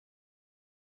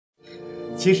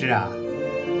其实啊，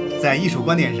在艺术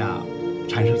观念上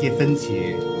产生一些分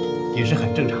歧，也是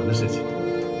很正常的事情。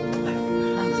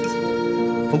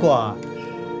不过，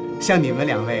像你们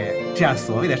两位这样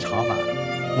所谓的吵法，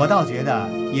我倒觉得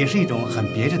也是一种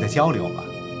很别致的交流吧。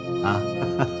啊，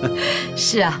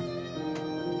是啊，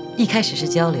一开始是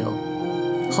交流，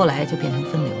后来就变成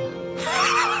分流了。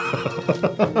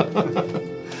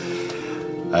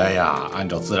哎呀，按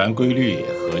照自然规律，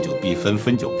合久必分，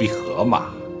分久必合嘛。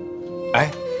哎，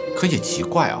可也奇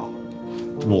怪啊，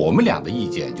我们俩的意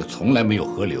见就从来没有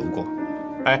合流过。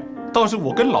哎，倒是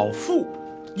我跟老傅，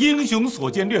英雄所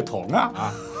见略同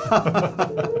啊。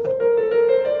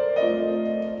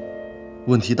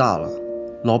问题大了，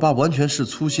老爸完全是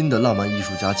粗心的浪漫艺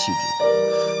术家气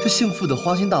质，这姓傅的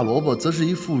花心大萝卜则是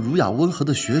一副儒雅温和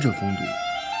的学者风度，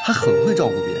还很会照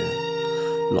顾别人。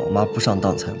老妈不上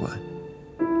当才怪。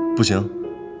不行，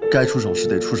该出手是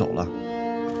得出手了。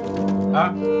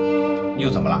啊，你又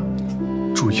怎么了？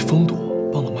注意风度，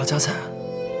帮老妈夹菜。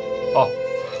哦，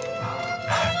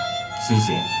行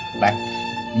行，来，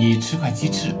你吃块鸡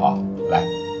翅啊，来。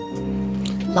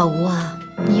老吴啊，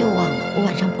你又忘了，我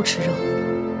晚上不吃肉。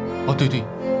哦，对对，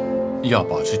要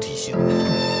保持体型。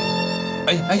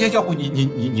哎呀，要不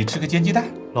你吃个煎鸡蛋？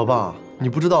老爸，你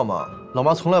不知道吗？老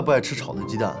妈从来不爱吃炒的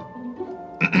鸡蛋。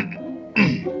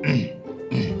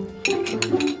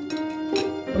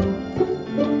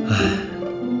唉，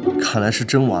看来是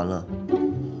真完了。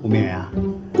吴冕呀，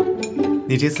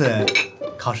你这次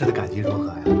考试的感觉如何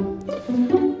呀？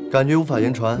感觉无法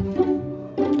言传。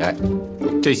哎，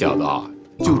这小子啊，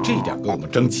就这点给我们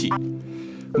争气，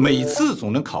每次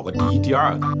总能考个第一、第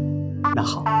二的。那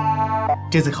好，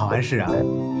这次考完试啊，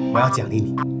我要奖励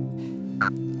你。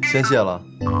先谢了。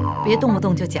别动不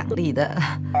动就奖励的，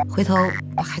回头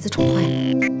把孩子宠坏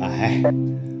了。哎，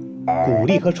鼓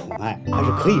励和宠爱还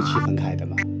是可以区分开的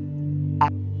嘛。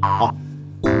哦，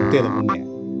对了，吴冕，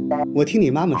我听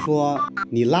你妈妈说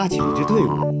你拉起一支队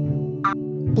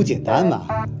伍，不简单嘛？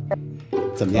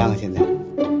怎么样啊？现在？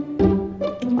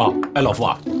哦，哎，老傅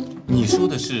啊，你说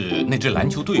的是那支篮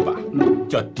球队吧？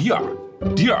叫迪尔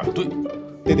队。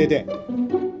对，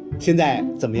现在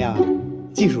怎么样啊？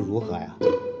技术如何呀？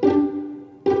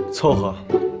凑合。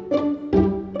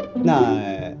那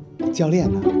教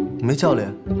练呢？没教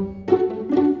练。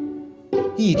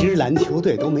一支篮球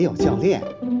队都没有教练，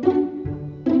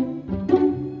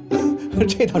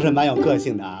这倒是蛮有个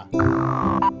性的啊。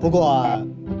不过，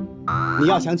你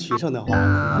要想取胜的话，恐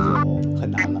怕就很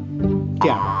难了。这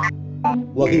样吧，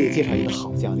我给你介绍一个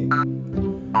好教练。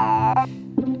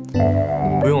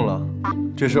不用了，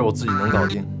这事儿我自己能搞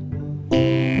定。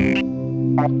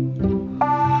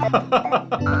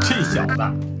这小子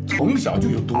从小就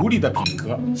有独立的品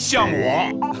格，像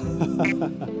我。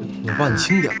老爸，你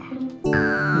轻点儿，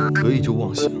得意就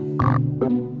忘形。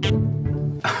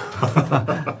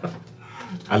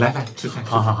啊，来吃饭。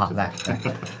好，来。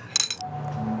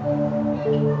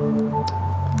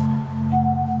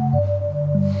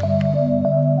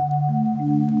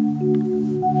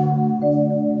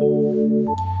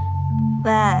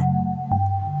喂，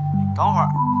等会儿，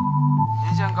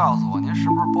您先告诉我，您是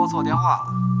不是拨错电话了？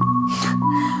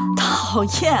讨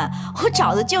厌，我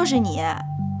找的就是你。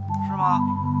是吗？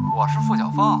我是付小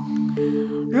凤。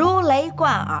如雷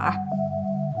贯耳。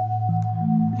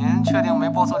您确定没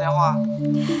拨错电话？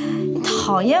你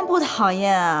讨厌不讨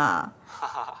厌啊？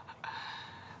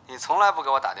你从来不给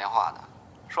我打电话的，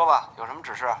说吧，有什么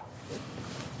指示？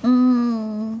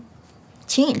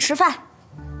请你吃饭。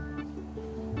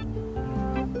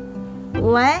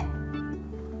喂，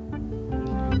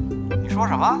你说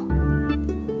什么？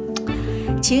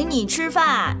请你吃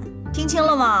饭，听清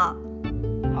了吗？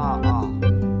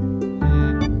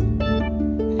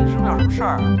你是不是有什么事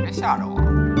儿？你别吓着我。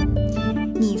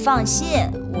你放心，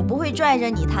我不会拽着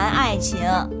你谈爱情，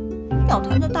要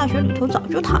谈在大学里头早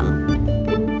就谈了。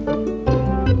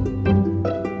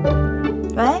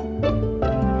喂，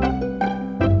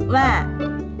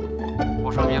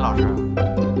我说米老师，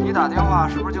你打电话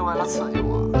是不是就为了刺激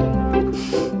我？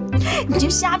你就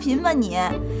瞎贫吧你！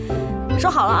说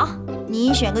好了啊，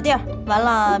你选个地儿，完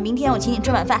了明天我请你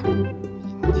吃晚饭。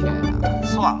明天呀，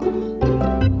算了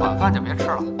吧，晚饭就别吃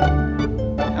了。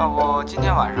要不今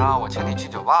天晚上我请你去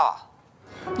酒吧吧？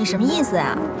你什么意思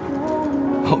啊？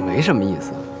我没什么意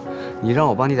思，你让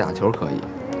我帮你打球可以，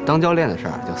当教练的事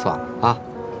儿就算了啊。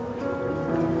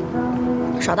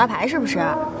耍大牌是不是？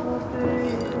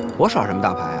我耍什么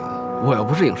大牌啊？我又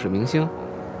不是影视明星。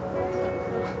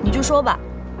你就说吧，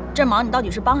这忙你到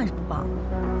底是帮还是不帮？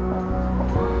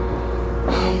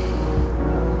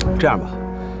这样吧，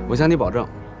我向你保证，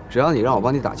只要你让我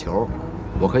帮你打球，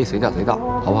我可以随叫随到，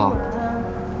好不好？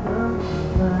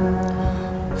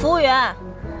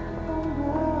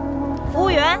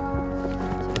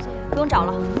用找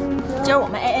了，今儿我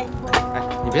们 AA。哎，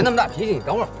你别那么大脾气，你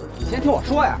等会儿，你先听我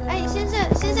说呀。哎，先生，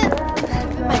还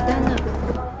没买单呢。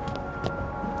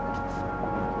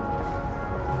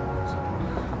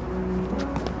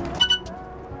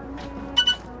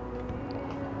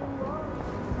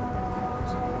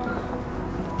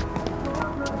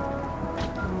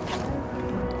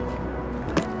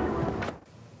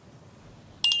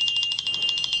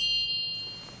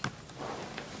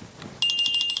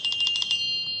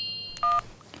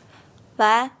喂，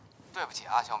对不起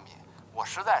啊，小米，我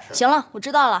实在是……行了，我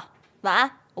知道了，晚安，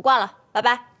我挂了，拜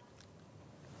拜。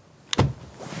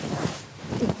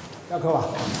下课吧。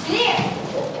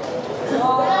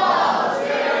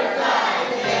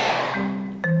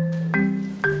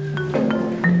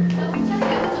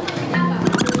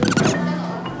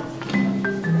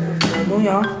龙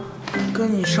阳，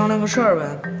跟你商量个事儿呗。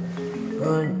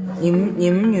你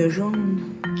们女生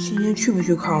今天去不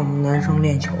去看我们男生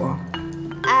练球啊？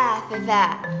哎，菲菲，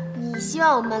你希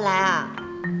望我们来啊？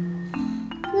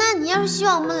那你要是希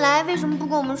望我们来，为什么不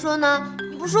跟我们说呢？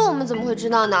你不说我们怎么会知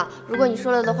道呢？如果你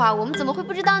说了的话，我们怎么会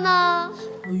不知道呢？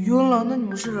我晕了，那你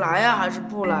们是来呀还是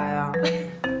不来呀？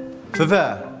菲菲，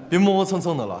别磨磨蹭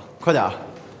蹭的了，快点。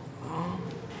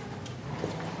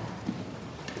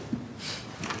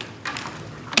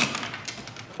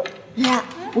冉冉，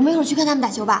我们一会儿去看他们打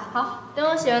球吧。好，等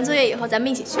我写完作业以后，咱们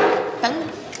一起去。等你。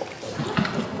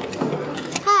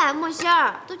嗨，莫仙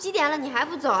儿，都几点了，你还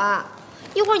不走啊？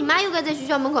一会儿你妈又该在学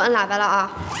校门口摁喇叭了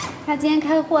啊！她今天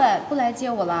开会，不来接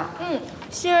我了。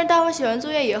欣儿，待会儿写完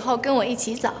作业以后跟我一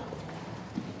起走。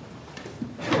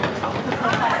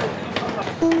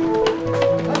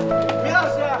米老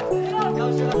师，米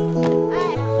老师，哎，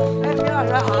米老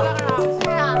师好。是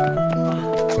啊。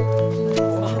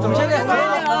我们先练，我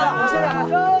先练。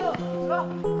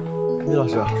米老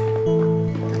师，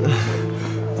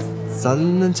咱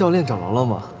那教练找着了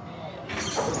吗？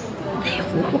哪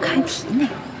壶不开提哪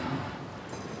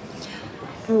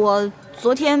壶。我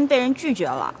昨天被人拒绝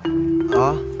了。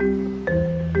啊？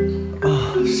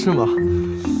是吗？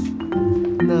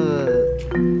那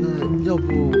要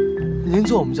不您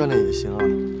做我们教练也行啊？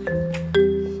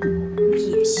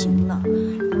也行呢，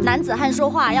男子汉说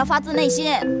话要发自内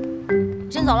心。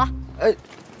先走了。哎。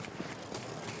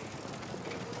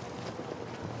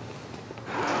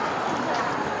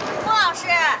孟老师。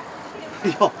哎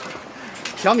呦，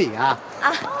小米啊！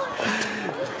啊，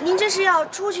您这是要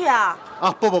出去啊？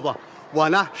啊，不，我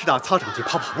呢是到操场去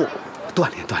跑步，锻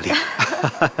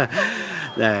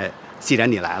炼。既然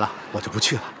你来了，我就不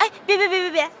去了。哎，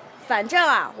别，反正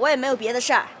啊，我也没有别的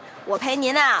事儿，我陪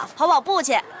您啊跑步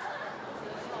去。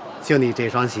就你这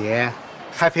双鞋，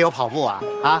还陪我跑步啊？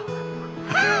啊？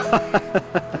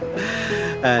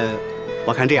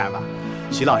我看这样吧，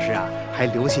徐老师啊还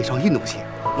留下一双运动鞋，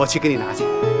我去给你拿去。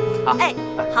啊？哎，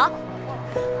好。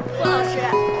傅老师，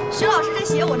徐老师这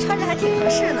鞋我穿着还挺合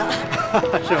适呢。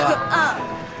是吧？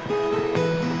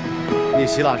你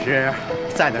徐老师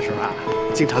在的时候啊，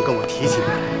经常跟我提起你，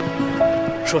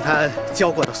说他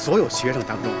教过的所有学生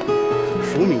当中，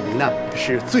数米您呢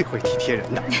是最会体贴人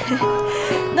的。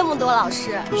那么多老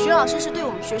师，徐老师是对我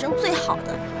们学生最好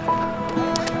的。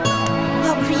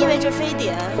要不是因为这非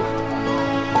典，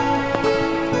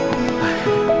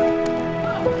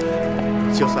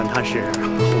就算他是红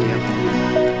颜薄命。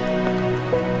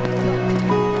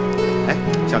哎，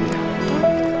小米，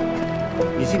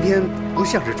你今天不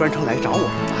像是专程来找我的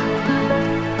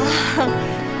吧？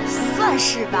算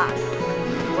是吧。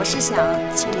我是想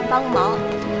请您帮忙。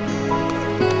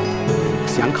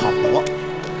想考博？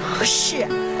不是，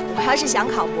我要是想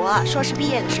考博，硕士毕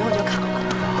业的时候就考了。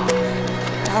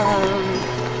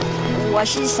我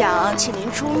是想请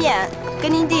您出面跟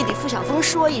您弟弟付晓峰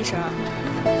说一声，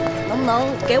能不能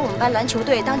给我们班篮球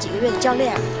队当几个月的教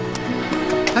练？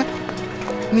哎，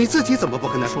你自己怎么不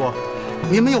跟他说？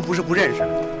你们又不是不认识，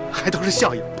还都是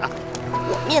校友呢。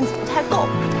我面子不太够。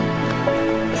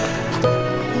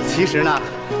其实呢，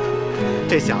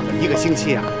这小子一个星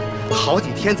期啊，好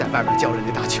几天在外边教人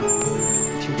家打球，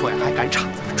听说呀还赶场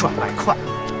子赚外快。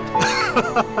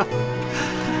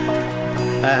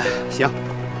行，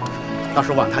到时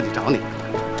候我让他去找你。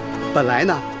本来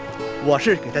呢，我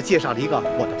是给他介绍了一个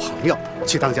我的朋友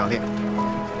去当教练，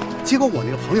结果我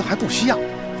那个朋友还不需要，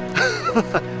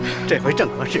这回正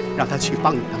合适，让他去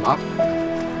帮你的忙。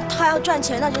他要赚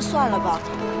钱那就算了吧，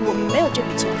我们没有这笔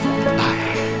经费。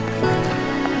哎，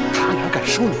他哪敢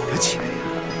收你的钱呀？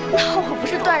那我不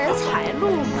是断人财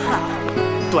路吗？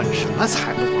断什么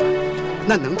财路啊？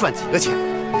那能赚几个钱？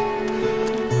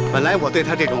本来我对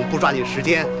他这种不抓紧时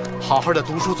间，好好的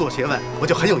读书做学问，我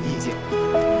就很有意见。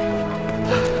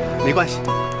没关系，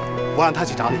我让他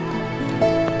去找你。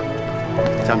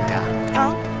小美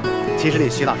啊，其实那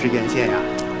徐老师原先呀，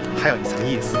还有一层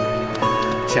意思，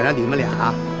想让你们俩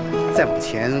再往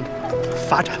前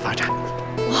发展发展。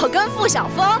我跟付晓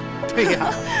峰？对呀。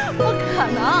不可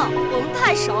能，我们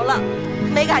太熟了，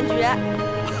没感觉。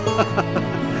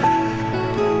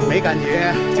没感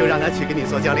觉就让他去给你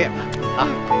做教练吧，啊！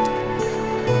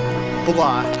不过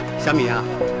啊，小米啊，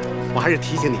我还是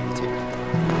提醒你一句，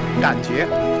感觉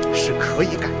是可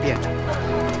以改变的。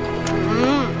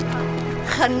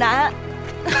很难。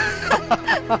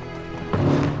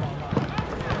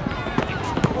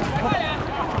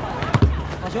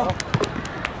老兄，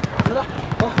来了，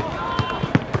走。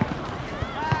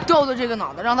豆豆这个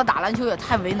脑袋，让他打篮球也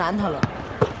太为难他了。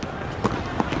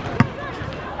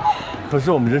可是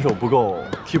我们人手不够，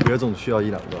替补也总需要1、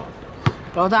2个。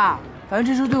老大，反正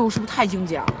这支队伍是不是太精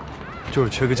简了？就是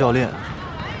缺个教练。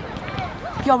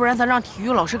要不然咱让体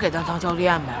育老师给咱当教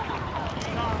练呗。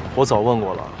我早问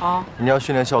过了啊，人家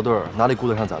训练校队哪里顾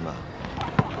得上咱们？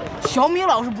小米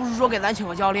老师不是说给咱请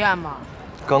个教练吗？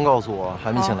刚告诉我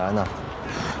还没请来呢。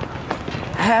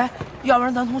哎，要不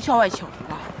然咱从校外请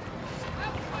一个。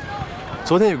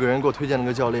昨天有个人给我推荐了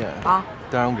个教练啊，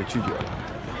但让我给拒绝了。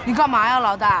你干嘛呀，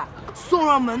老大？送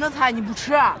上门的菜你不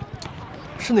吃？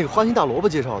是那个花心大萝卜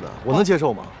介绍的，我能接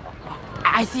受吗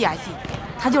？I see，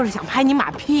他就是想拍你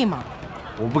马屁嘛。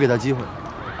我不给他机会。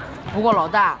不过老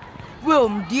大，为我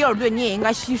们迪尔队你也应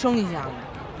该牺牲一下呀。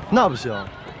那不行，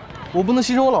我不能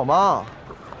牺牲我老妈。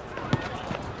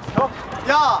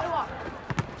哟，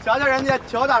瞧瞧人家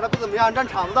球打得不怎么样，站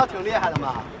场子倒挺厉害的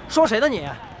嘛。说谁呢你？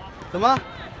怎么，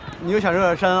你又想热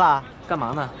热身了？干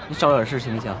嘛呢？你少有点事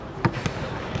行不行？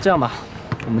这样吧，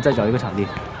我们再找一个场地，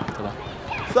走吧。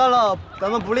算了，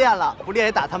咱们不练了，不练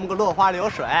也打他们个落花流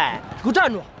水。给我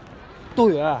站住！杜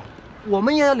宇，我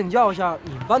们也得领教一下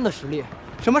你们班的实力。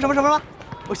什么？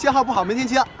我信号不好，没听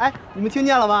清。哎，你们听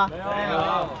见了吗？没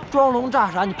有。装聋诈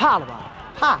傻，你怕了吧？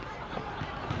怕。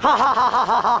哈哈哈哈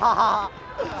哈哈哈！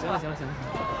行了，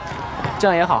这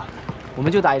样也好，我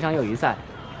们就打一场友谊赛，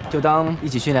就当一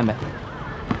起训练呗。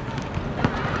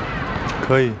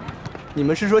可以。你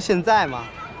们是说现在吗？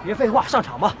别废话，上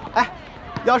场吧。哎，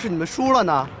要是你们输了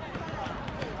呢？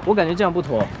我感觉这样不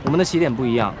妥，我们的起点不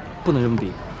一样，不能这么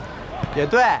比。也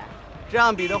对，这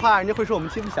样比的话，人家会说我们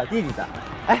欺负小弟弟的。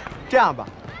哎，这样吧，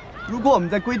如果我们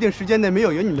在规定时间内没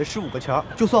有赢你们15个球，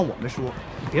就算我们输。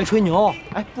别吹牛。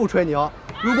哎，不吹牛。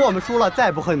如果我们输了，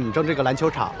再不和你们争这个篮球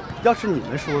场。要是你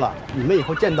们输了，你们以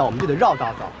后见到我们就得绕道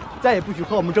走，再也不许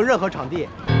和我们争任何场地。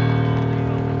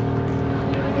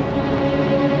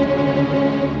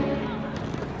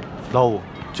老五，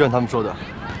就按他们说的，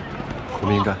我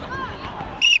们应战。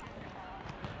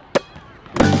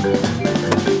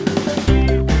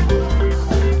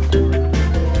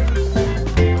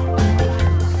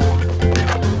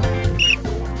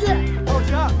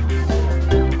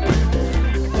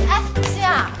哎，星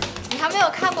儿，你还没有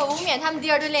看过吴冕他们第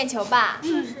2队练球吧？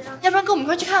要不然跟我们一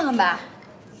块去看看吧。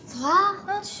走啊，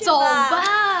走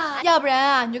吧。要不然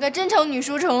啊，你就该真成女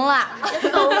书虫了。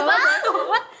走吧。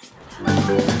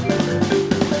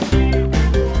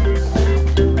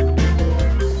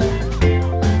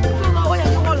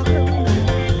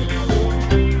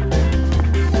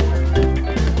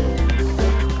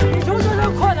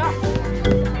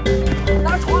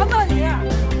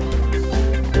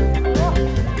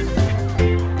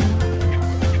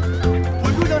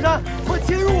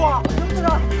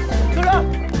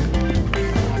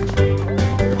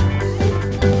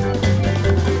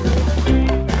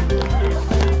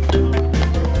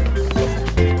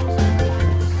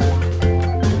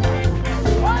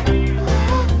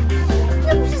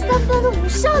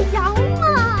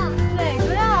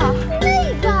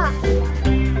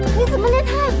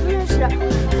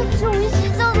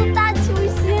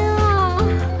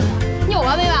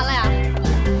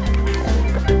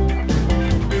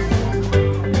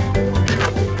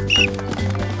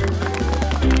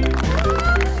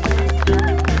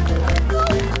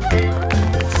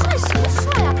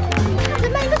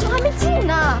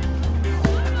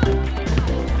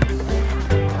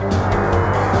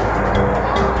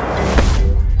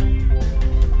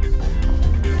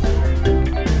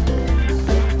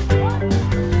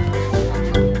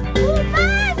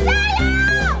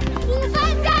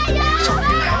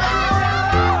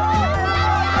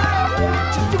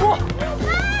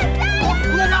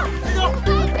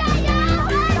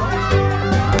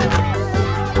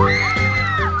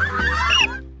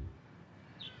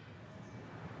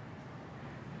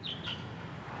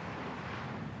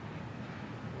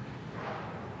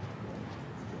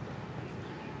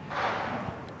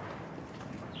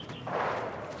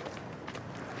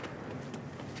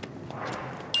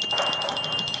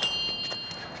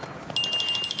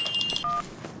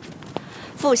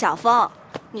付小峰，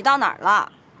你到哪儿了？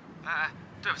哎，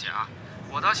对不起啊，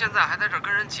我到现在还在这儿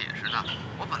跟人解释呢。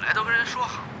我本来都跟人说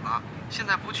好了，现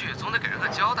在不去总得给人个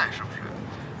交代，是不是？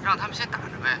让他们先打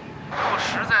着呗。如果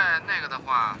实在那个的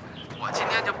话，我今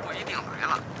天就不一定来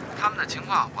了。他们的情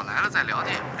况我来了再了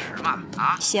解也不迟嘛。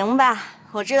啊，行吧，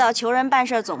我知道求人办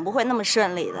事总不会那么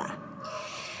顺利的。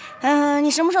你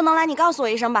什么时候能来？你告诉我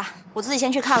一声吧，我自己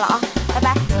先去看了啊，拜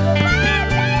拜。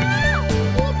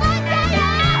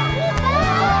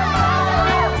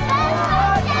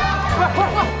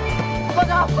班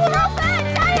长，不能飞，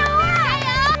加油啊！加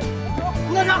油！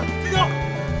吴班长，加油！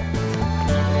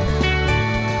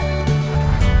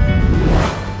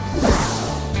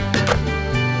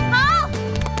好！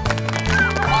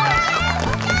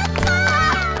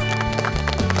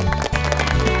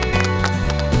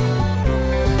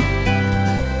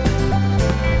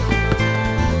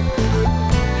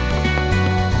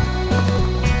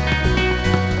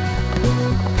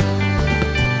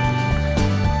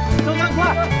增班快！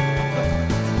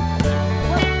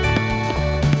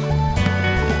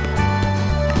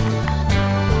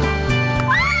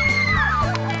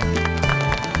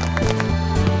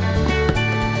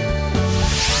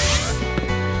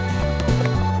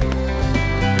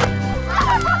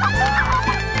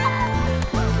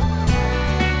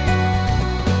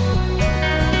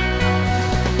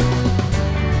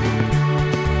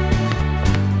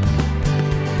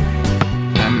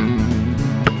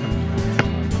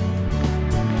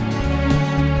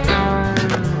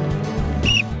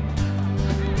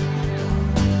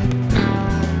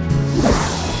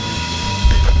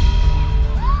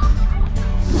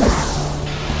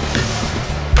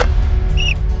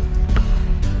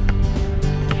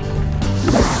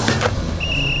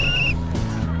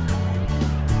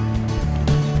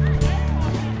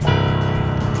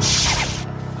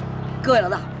各位老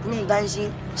大不用担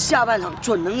心，下半场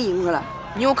准能赢回来。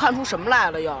你又看出什么来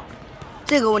了又？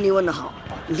这个问题问得好。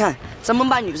你看咱们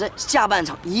班女生下半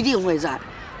场一定会在。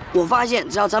我发现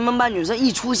只要咱们班女生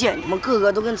一出现，你们个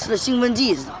个都跟吃了兴奋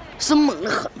剂似的，生猛得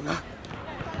很呢。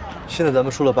现在咱们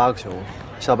输了8个球，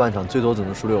下半场最多只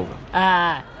能输6个。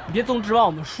哎，你别总指望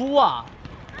我们输啊。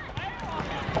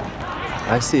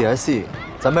I see，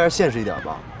 咱们还是现实一点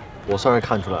吧。我算是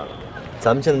看出来了，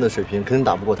咱们现在的水平肯定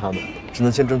打不过他们，只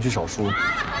能先争取少输。啊，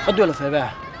对了，肥肥，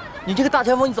你这个大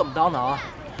前锋你怎么当的啊？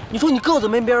你说你个子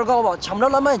没别人高吧，抢不着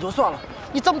篮板也就算了，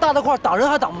你这么大的块挡人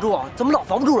还挡不住啊？怎么老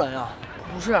防不住人啊？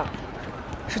不是，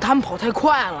是他们跑太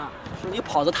快了。是你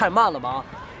跑得太慢了吧？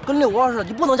跟遛弯似的，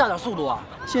你不能加点速度啊！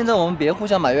现在我们别互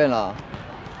相埋怨了。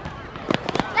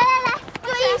来，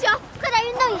各位英雄，喝点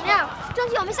运动饮料，争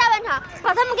取我们下半场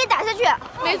把他们给打下去。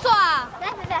没错啊，来，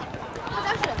肥肥，喝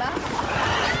点水吧。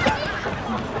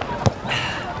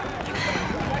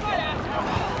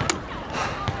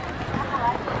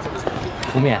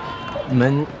吴冕，你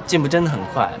们进步真的很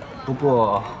快，不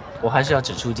过我还是要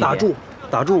指出几点。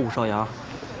打住，武少阳，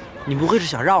你不会是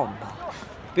想让我们吧？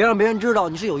别让别人知道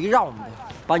你是有意让我们的，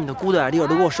把你的姑的矮粒儿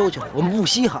都给我收起来，我们不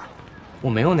稀罕。我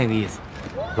没有那个意思。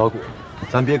老谷，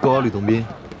咱别狗咬吕洞宾。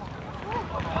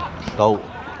老五，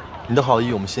你的好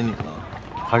意我们心领了，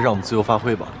还是让我们自由发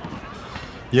挥吧。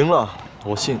赢了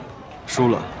我信，输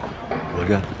了我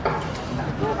认。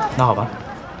那好吧。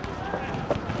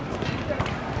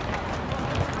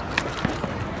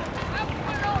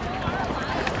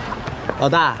老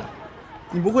大，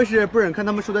你不会是不忍看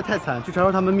他们输得太惨，去传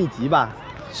授他们秘籍吧？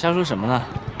瞎说什么呢？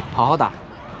好好打，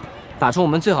打出我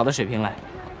们最好的水平来。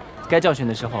该教训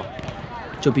的时候，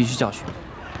就必须教训。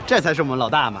这才是我们老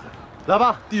大嘛！来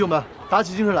吧，弟兄们，打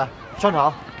起精神来，上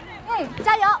场！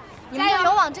加油！你们就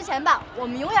勇往直前吧，我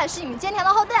们永远是你们坚强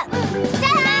的后盾。加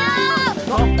油！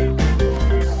走。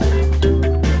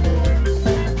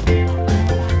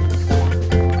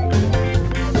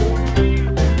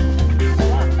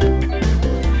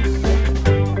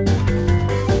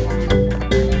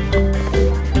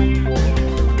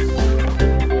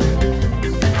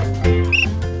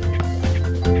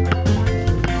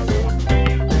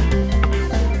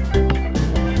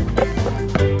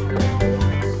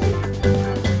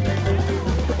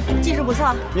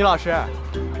米老师，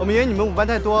我们以为你们5班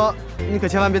太多，你可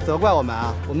千万别责怪我们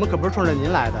啊！我们可不是冲着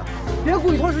您来的。别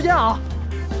故意拖时间啊！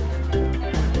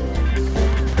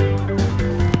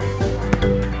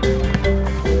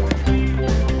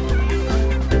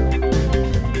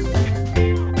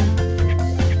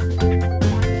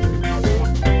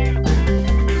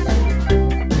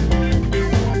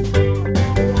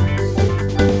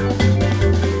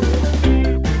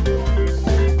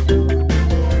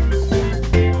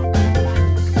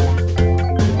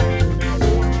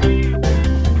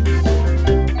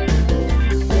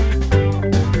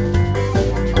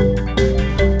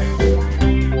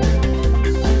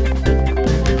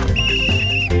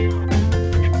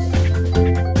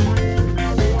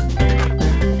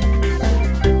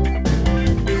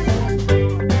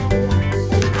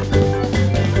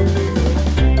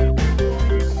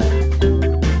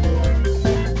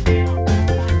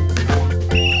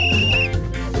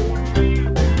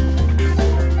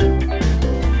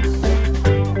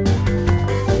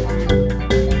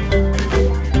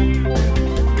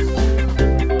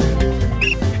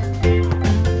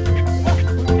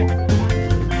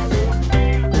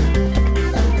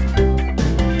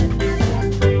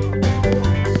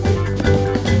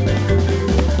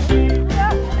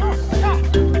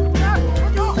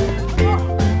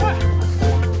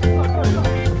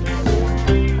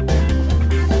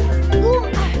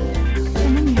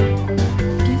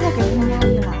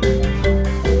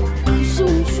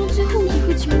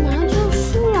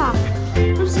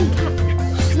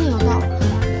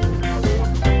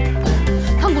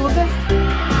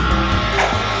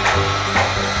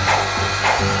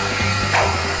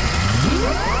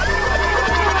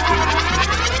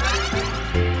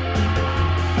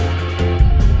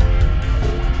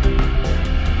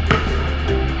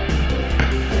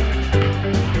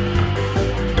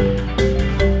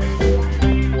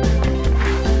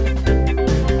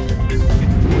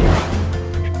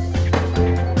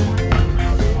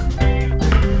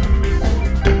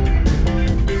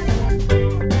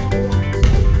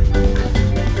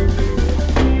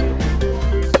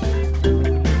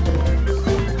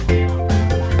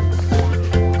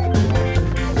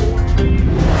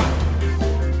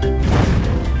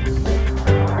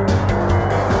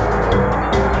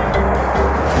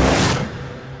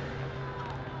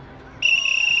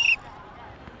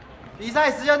比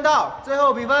赛时间到，最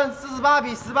后比分48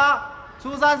比18，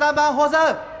初三3班获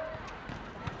胜。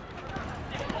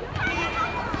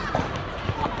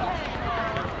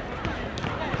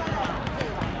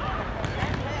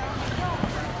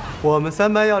我们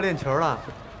3班要练球了，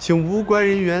请无关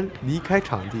人员离开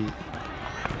场地。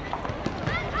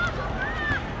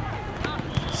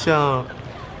像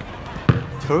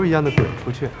球一样的滚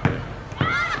出去。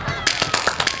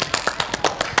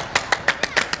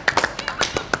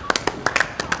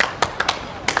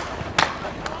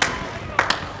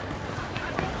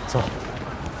走。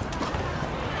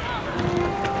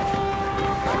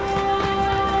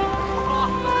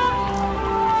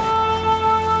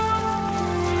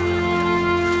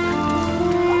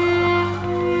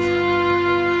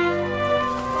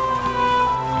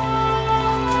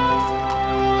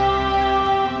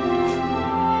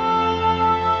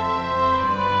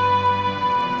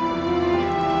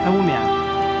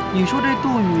你说这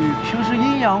杜宇平时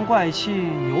阴阳怪气、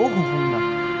牛哄哄的，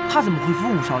他怎么会服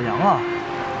武少阳啊？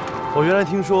我原来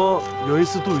听说有一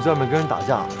次杜宇在外面跟人打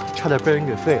架，差点被人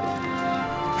给废了，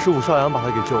是武少阳把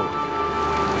他给救了。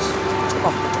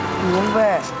哦，龙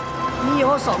飞，你以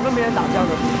后少跟别人打架的，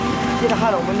别得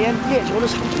害了我们连练球的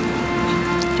场地。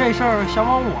这事儿想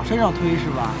往我身上推是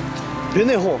吧？别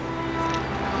内讧。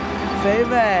肥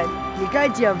肥，你该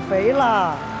减肥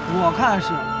了。我看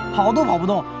是，跑都跑不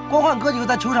动。光看哥几个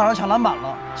在球场上抢篮板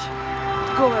了。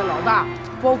各位老大，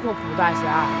包括卜大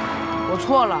侠，我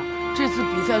错了。这次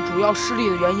比赛主要失利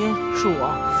的原因是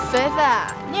我。肥肥，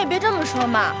你也别这么说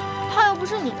嘛，胖又不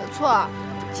是你的错。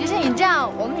其实你这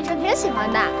样，我们女生挺喜欢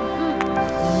的。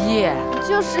耶，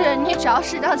就是你只要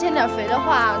适当减点肥的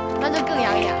话，那就更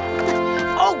养眼。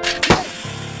哦。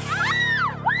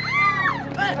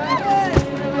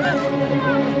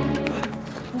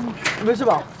没事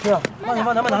吧？这样，慢点，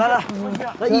来，来，1、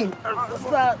2、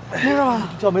3，没事吧？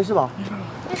叫没事吧？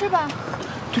没事吧？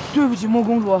对不起，莫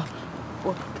公主，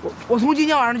我从今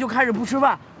天晚上就开始不吃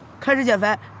饭，开始减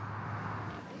肥。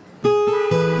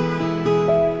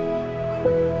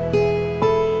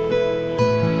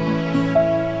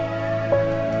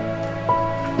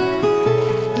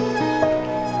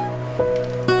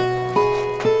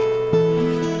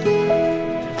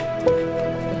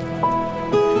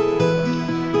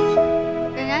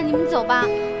走吧，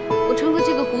我穿过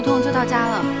这个胡同就到家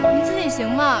了。你自己行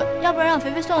吗？要不然让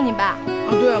肥肥送你吧。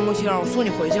对啊，莫先生，我送你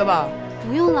回去吧。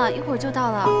不用了，一会儿就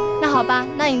到了。那好吧，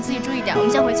那你自己注意点，我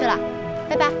们先回去了，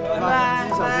拜拜。拜拜，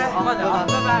小心，好，慢点啊，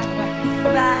拜拜，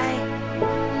拜拜。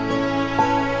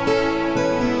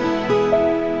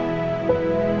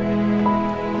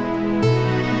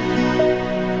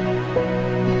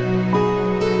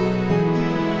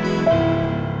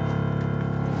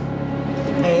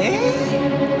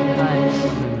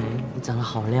长得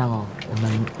好亮哦，我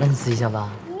们认识一下吧。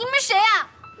你们谁呀？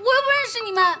我又不认识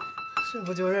你们。这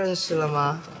不就认识了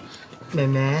吗？妹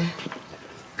妹，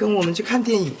跟我们去看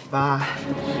电影吧。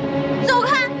走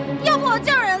开，要不我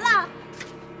叫人了。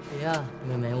别呀，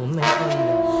妹妹，我们没故意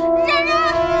的。冉冉，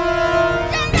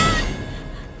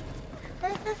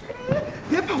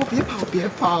别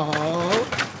跑！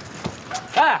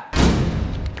哎！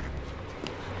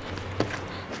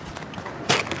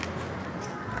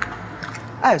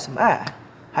爱什么爱？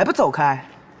还不走开！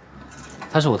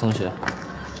他是我同学。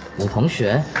我同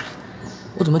学？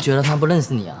我怎么觉得他不认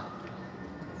识你啊？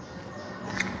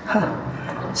哼，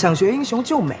想学英雄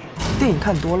救美，电影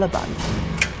看多了吧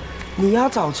你要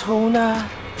找抽呢？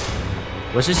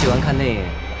我是喜欢看电影，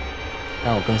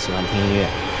但我更喜欢听音乐。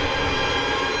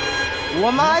我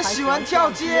们还喜欢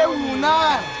跳街舞呢。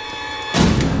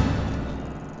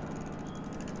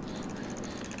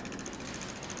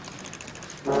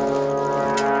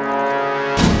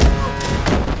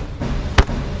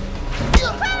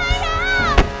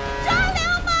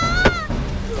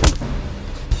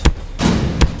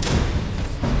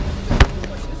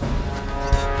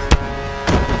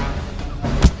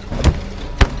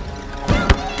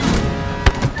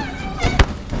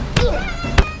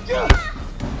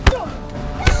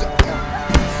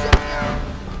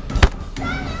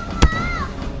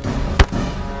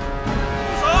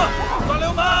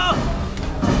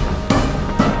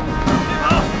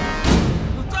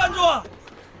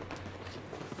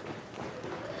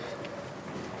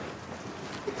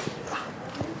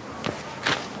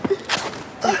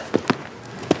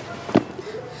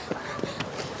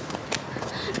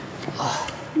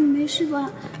没事吧？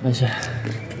没事。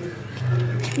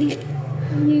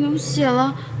你流血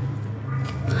了？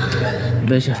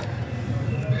没事。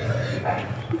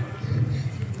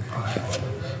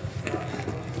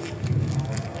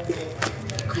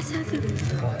快下去。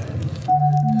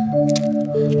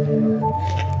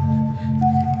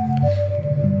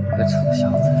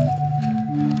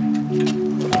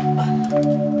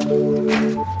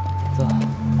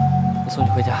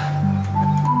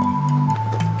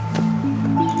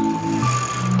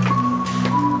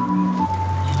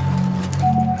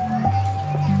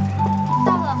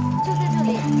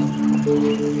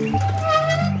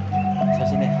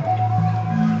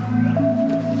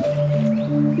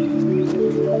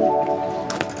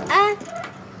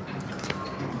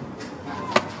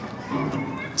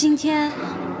今天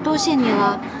多谢你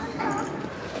了。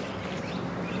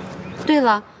对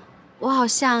了，我好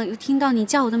像有听到你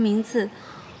叫我的名字。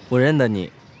我认得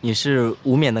你，你是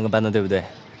吴冕那个班的，对不对？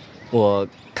我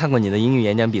看过你的英语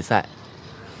演讲比赛。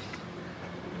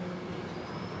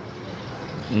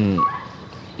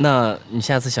那你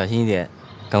下次小心一点，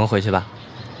赶快回去吧。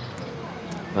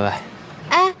拜拜。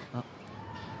哎，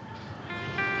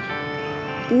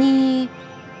你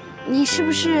是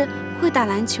不是会打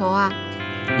篮球啊？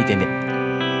一点点。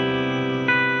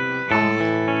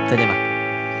再见吧。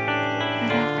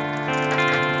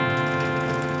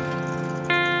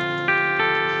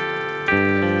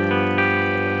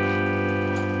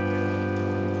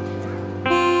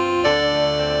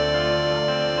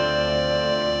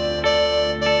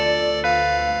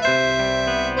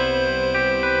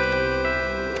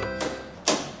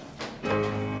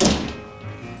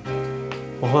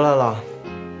我回来了。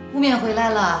吴冕回来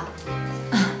了，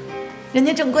人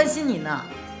家正关心你呢。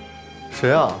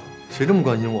谁啊？谁这么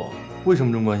关心我？为什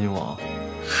么这么关心我？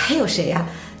还有谁呀？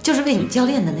就是为你教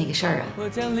练的那个事儿啊。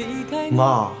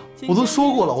妈，我都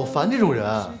说过了，我烦这种人。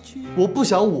我不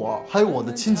想我还有我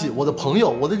的亲戚、我的朋友、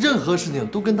我的任何事情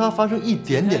都跟他发生一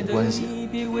点点关系。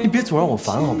你别总让我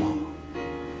烦好不好？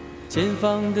前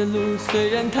方的路虽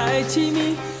然太凄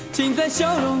迷，请在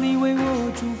笑容里为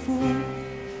我祝福。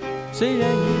虽然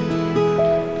走。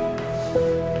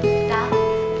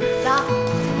没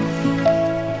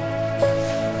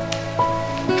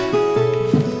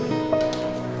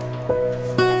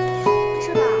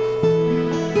事吧？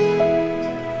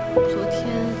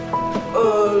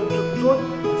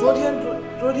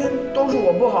昨天都是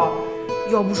我不好，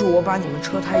要不是我把你们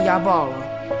车胎压爆了，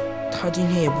他今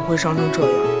天也不会伤成这样。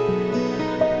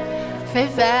肥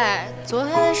肥，昨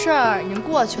天的事儿已经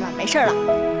过去了，没事了。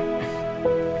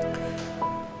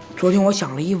昨天我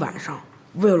想了一晚上，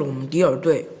为了我们迪尔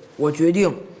队，我决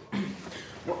定。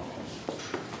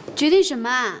决定什么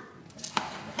啊？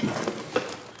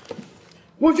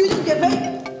我决定减肥。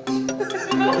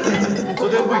你昨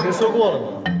天不已经说过了吗？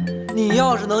你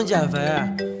要是能减肥，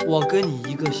我跟你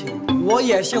一个姓，我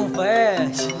也姓肥。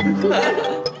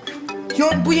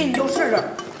行，不信你就试试。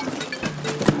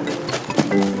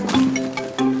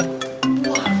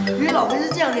哇，原来老肥是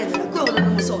这样练的，怪不得那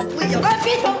么瘦。我也要。哎，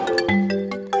别停！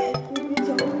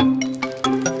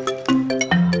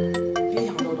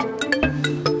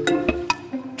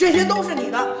这些都是你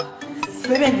的，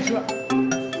随便你吃。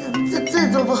这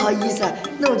都不好意思，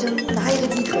那我就拿一个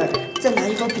鸡腿，再拿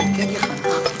一包饼给你好了。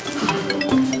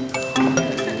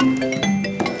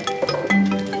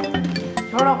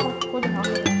瞧瞧，过去尝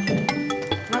尝。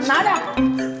拿着，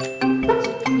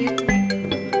你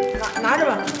拿着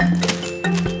吧。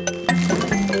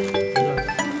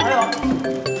还有，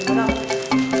拿着。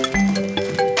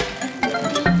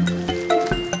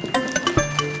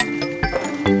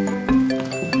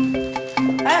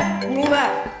哎，古龙飞，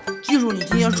记住你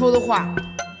今天说的话，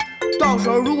到时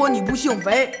候如果你不姓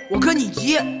肥，我跟你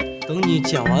急。等你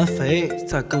减完肥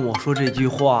再跟我说这句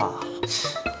话。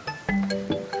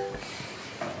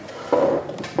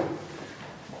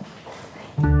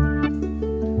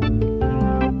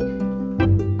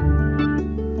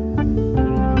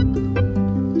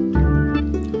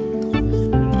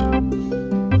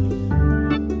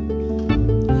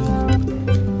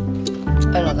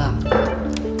哎，老大，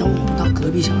等我们到隔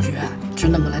壁小学去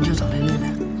那个篮球场来练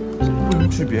练。为什么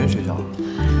去别人学校？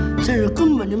这人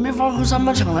根本就没法和3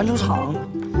班抢篮球场。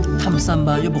他们3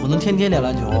班又不可能天天练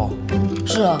篮球。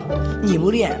是啊，你不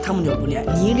练，他们就不练；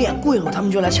你一练，过一会儿他们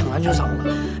就来抢篮球场了。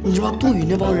你知道杜宇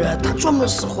那帮人，他专门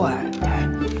使坏。哎，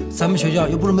咱们学校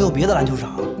又不是没有别的篮球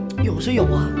场。有是有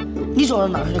啊，你走到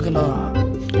哪儿就跟到哪儿。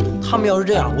他们要是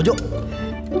这样，我就……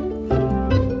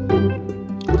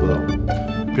豆豆，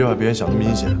别把别人想那么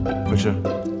阴险，快吃，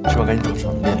吃完赶紧找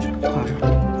场子练去。快吃。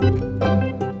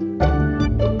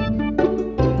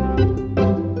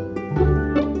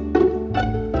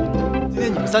今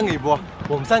天你们3个一波，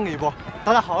我们3个一波，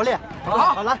大家好好练。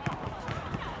好，来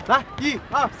，1、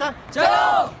2、3，加油！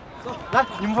走，来，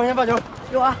你们放先发球。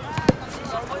有啊。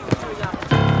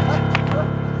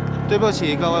对不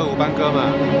起，各位5班哥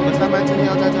们，我们3班今天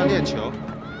要在这练球。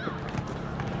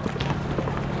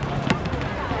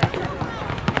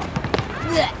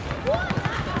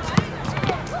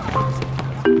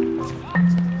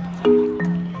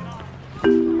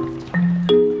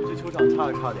这球场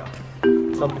差点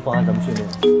，3不妨碍咱们训练。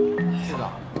是的，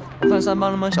我看3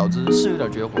班那帮小子是有点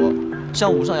绝活，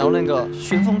像武上瑶那个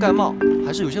旋风盖帽，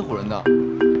还是有些唬人的。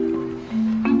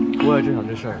我也正想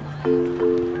这事儿呢，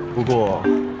不过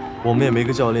我们也没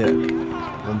个教练，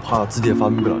我们怕自己也发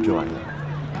明不了这玩意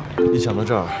儿。一想到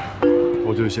这儿，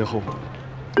我就有些后悔。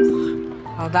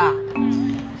老大，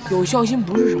有孝心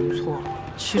不是什么错。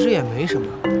其实也没什么，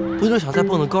不就是想再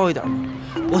蹦得高一点吗？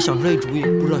我想出来一主意，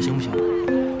不知道行不行？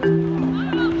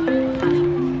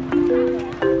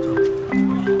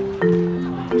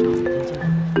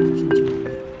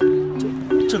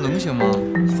这能行吗？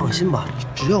放心吧，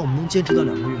只要我们能坚持到2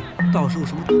个月，到时候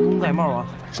什么涂工盖帽啊、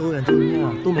手眼正烟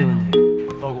啊都没问题。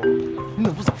老谷，你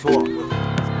怎么不早说啊？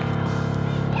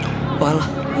完了，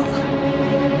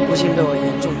不幸被我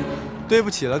严重。对不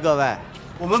起了，各位，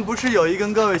我们不是有意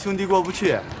跟各位兄弟过不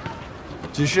去，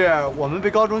只是我们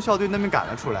被高中校队那边赶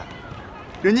了出来，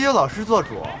人家有老师做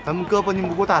主，咱们胳膊拧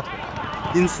不过大腿，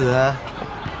因此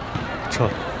撤。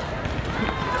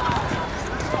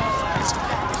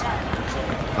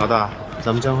老大，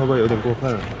咱们这样会不会有点过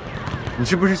分了？你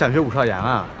是不是想学武少阳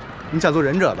啊？你想做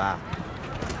忍者吧？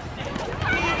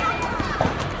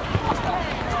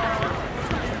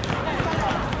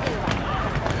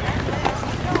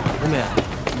吴冕，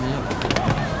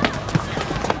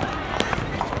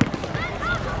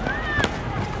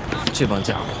这帮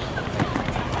家伙。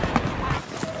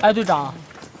哎，队长，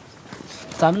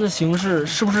咱们的形势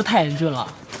是不是太严峻了？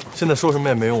现在说什么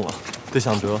也没用了，得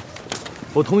想辙。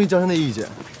我同意江山的意见，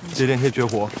这连贴绝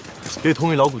活，也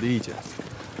同意老谷的意见。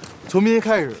从明天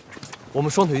开始，我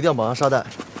们双腿一定要绑上沙袋，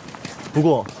不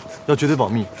过要绝对保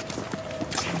密。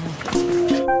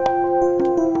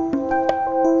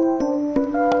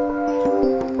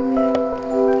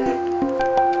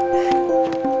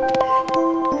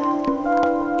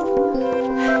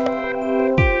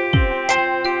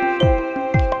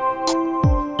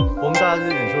我们大家就得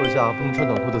忍受一下不能穿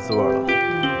短裤的滋味了。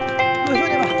各位兄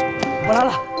弟们，我来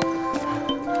了。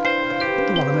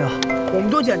都绑了没有？我们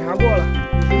都检查过了，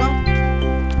你呢？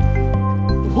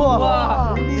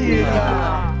哇，厉害！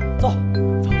走，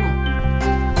走走。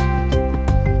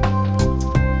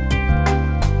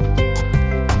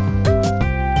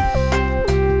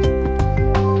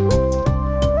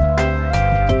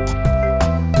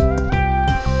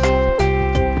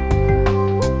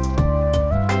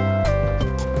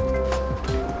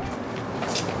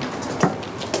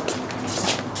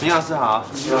林老师好，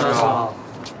林老师好。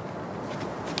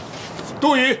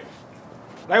杜宇，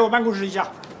来我办公室一下。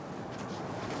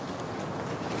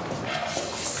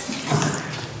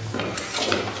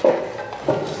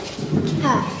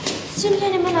嗨，今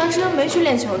天你们男生没去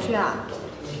练球去啊？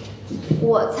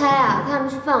我猜啊，他们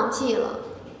是放弃了。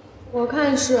我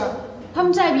看是，他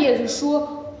们再比也是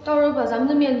输，到时候把咱们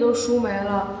的面子都输没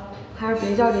了，还是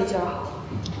别较这劲儿好。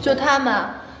就他们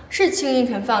是轻易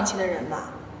肯放弃的人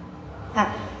吧？哎，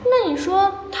那你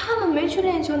说他们没去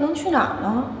练球，能去哪儿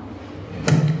呢？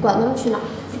管他们去哪儿。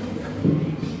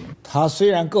他虽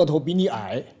然个头比你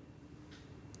矮，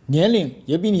年龄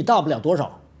也比你大不了多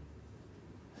少，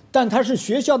但他是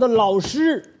学校的老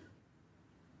师，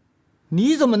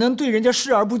你怎么能对人家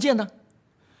视而不见呢？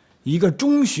一个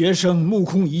中学生目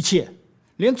空一切，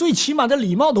连最起码的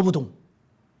礼貌都不懂，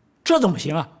这怎么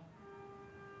行啊？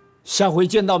下回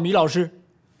见到米老师，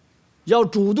要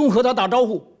主动和他打招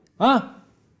呼啊！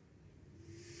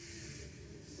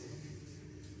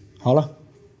好了，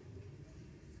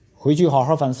回去好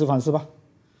好反思反思吧。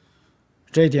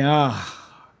这一点啊，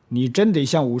你真得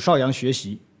向武少阳学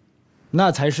习，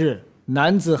那才是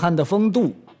男子汉的风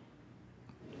度。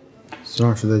孙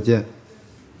老师再见。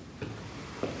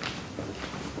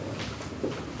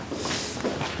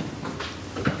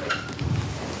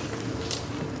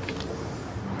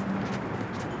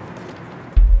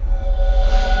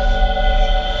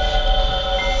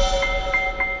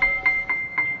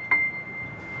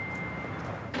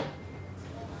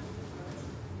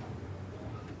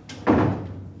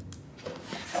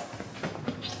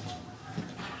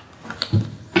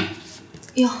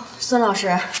哟，孙老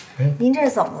师，您这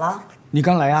是怎么了？你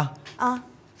刚来呀？啊，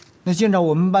那见着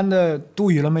我们班的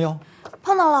杜宇了没有？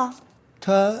碰到了。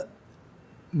他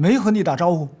没和你打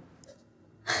招呼。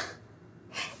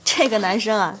这个男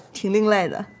生啊，挺另类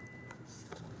的。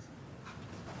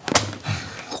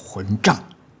混账！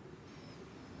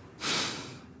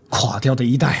垮掉的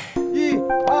一代。1、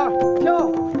2跳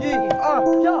，1、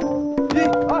2跳，1、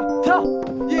2跳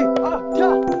，1、2跳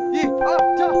，1、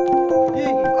2跳，1、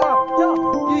2跳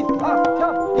，1、2跳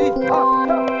，1、2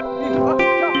跳，1、2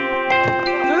跳。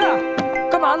肥肥，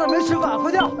干嘛呢？没吃饭，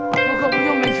快跳！我可不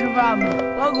就没吃饭吗？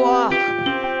老谷，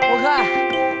我看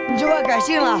你就快改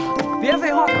姓了。别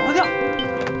废话，赶快跳！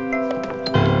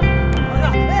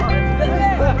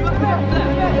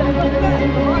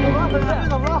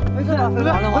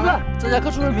完了，这节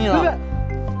课出人命了，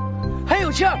还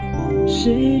有气儿。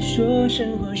谁说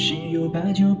生活十有八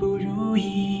九不如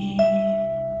意？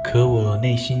可我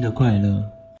内心的快乐，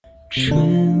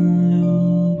纯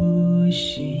露不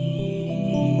息。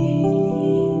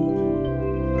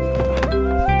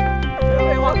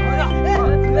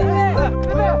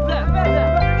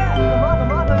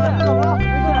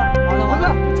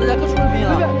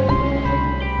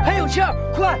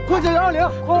快，快910，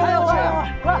快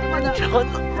快，慢点，沉呢。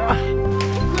快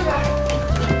点，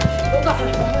老大，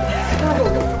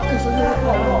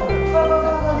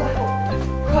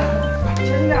快，前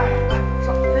一点，前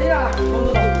一点，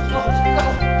走，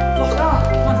快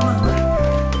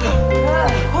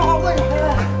快问一下，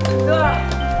对，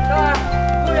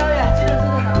陆小姐，记者在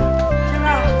哪？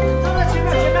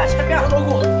前面，多顾，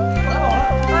来吧，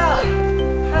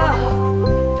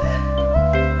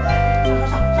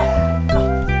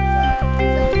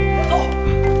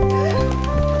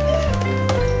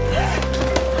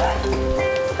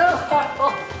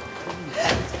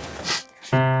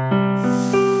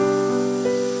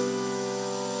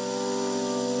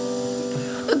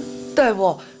大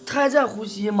夫，他还在呼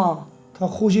吸吗？他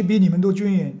呼吸比你们都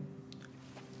均匀。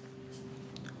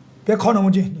别靠那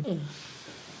么近。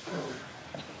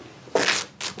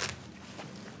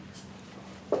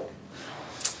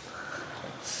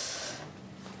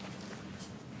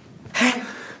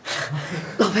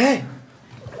老裴，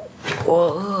我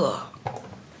饿。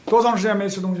多长时间没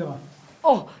吃东西了？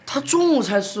哦，他中午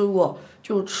才吃过，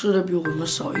就吃的比我们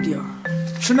少一点儿。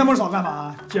吃那么少干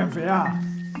嘛？减肥啊？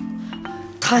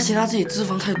他嫌他自己脂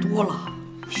肪太多了。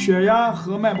血压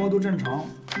和脉搏都正常，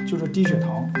就是低血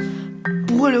糖。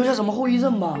不会留下什么后遗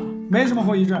症吧？没什么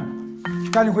后遗症，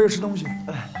赶紧回去吃东西。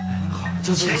好，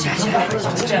起来，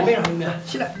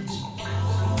起来。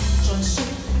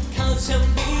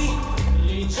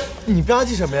你吧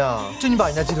唧什么呀？就你把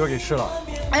人家鸡腿给吃了。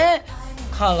哎，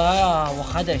看来啊，我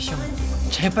还得幸福，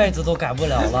这辈子都改不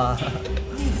了了。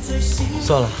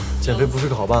算了，减肥不是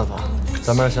个好办法，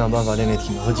咱们还是想想办法练练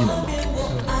体能和技能吧。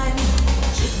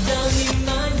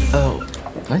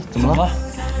哎，怎么了？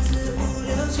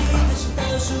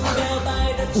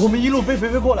我们一路背肥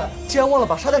肥过来，竟然忘了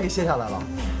把沙袋给卸下来了。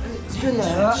这哪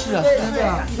个？是啊，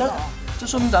这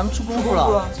说明咱们出功夫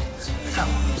了。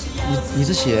你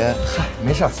这血，嗨，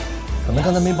没事儿，可能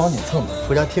刚才没绑紧蹭子，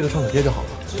回家贴个创可贴就好了。